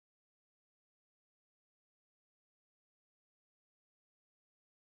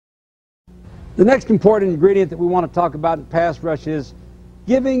The next important ingredient that we want to talk about in pass rush is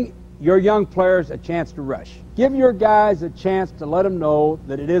giving your young players a chance to rush. Give your guys a chance to let them know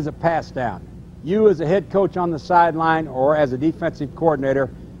that it is a pass down. You as a head coach on the sideline or as a defensive coordinator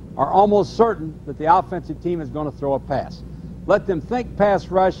are almost certain that the offensive team is going to throw a pass. Let them think pass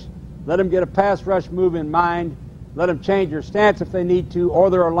rush. Let them get a pass rush move in mind. Let them change their stance if they need to, or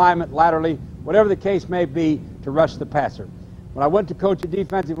their alignment laterally, whatever the case may be, to rush the passer. When I went to coach a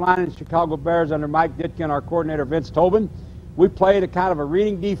defensive line in the Chicago Bears under Mike Ditka and our coordinator Vince Tobin, we played a kind of a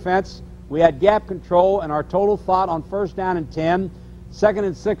reading defense. We had gap control, and our total thought on 1st down and 10, 2nd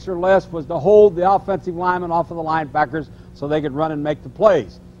and 6 or less, was to hold the offensive linemen off of the linebackers so they could run and make the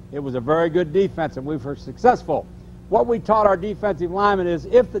plays. It was a very good defense, and we were successful. What we taught our defensive linemen is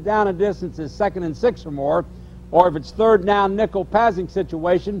if the down and distance is 2nd and 6 or more, or if it's 3rd down nickel passing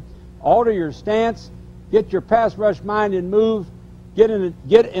situation, alter your stance, get your pass rush mind and move, get in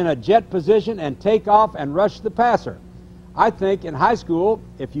a jet position and take off and rush the passer. I think in high school,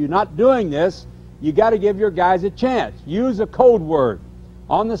 if you're not doing this, you got to give your guys a chance. Use a code word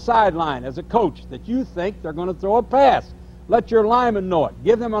on the sideline as a coach that you think they're going to throw a pass. Let your linemen know it.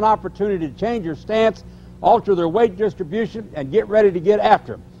 Give them an opportunity to change their stance, alter their weight distribution, and get ready to get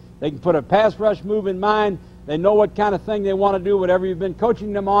after them. They can put a pass rush move in mind. They know what kind of thing they want to do, whatever you've been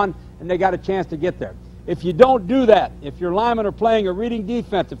coaching them on, and they got a chance to get there. If you don't do that, if your linemen are playing a reading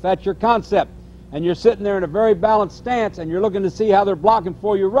defense, if that's your concept, and you're sitting there in a very balanced stance and you're looking to see how they're blocking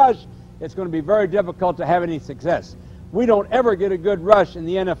for your rush, it's going to be very difficult to have any success. We don't ever get a good rush in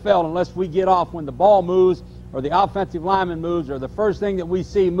the NFL unless we get off when the ball moves or the offensive lineman moves or the first thing that we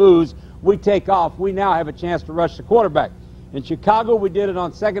see moves, we take off. We now have a chance to rush the quarterback. In Chicago, we did it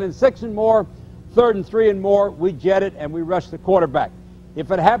on 2nd and 6 and more, 3rd and 3 and more, we jetted and we rushed the quarterback. If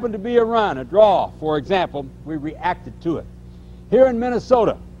it happened to be a run, a draw, for example, we reacted to it. Here in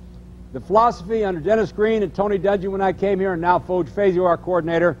Minnesota, the philosophy under Dennis Green and Tony Dungy when I came here, and now Foge Fazio, our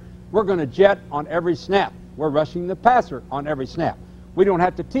coordinator, we're going to jet on every snap. We're rushing the passer on every snap. We don't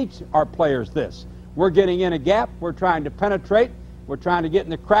have to teach our players this. We're getting in a gap. We're trying to penetrate. We're trying to get in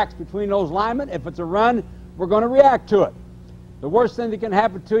the cracks between those linemen. If it's a run, we're going to react to it. The worst thing that can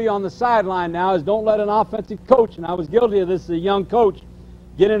happen to you on the sideline now is don't let an offensive coach, and I was guilty of this as a young coach,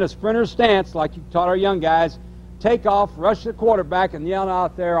 get in a sprinter stance like you taught our young guys, take off, rush the quarterback, and yell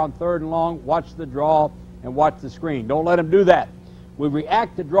out there on 3rd and long, watch the draw and watch the screen. Don't let them do that. We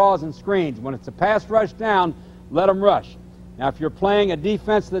react to draws and screens. When it's a pass rush down, let them rush. Now, if you're playing a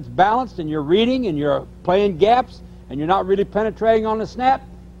defense that's balanced and you're reading and you're playing gaps and you're not really penetrating on the snap,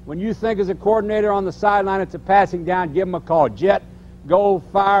 when you think as a coordinator on the sideline it's a passing down, give them a call. Jet, go,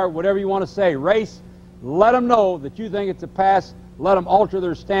 fire, whatever you want to say, race. Let them know that you think it's a pass. Let them alter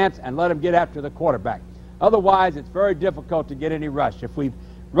their stance and let them get after the quarterback. Otherwise, it's very difficult to get any rush. If we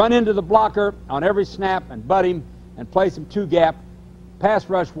run into the blocker on every snap and butt him and place him two-gap, pass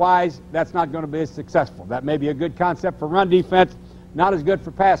rush-wise, that's not going to be as successful. That may be a good concept for run defense, not as good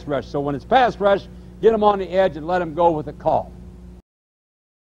for pass rush. So when it's pass rush, get them on the edge and let them go with a call.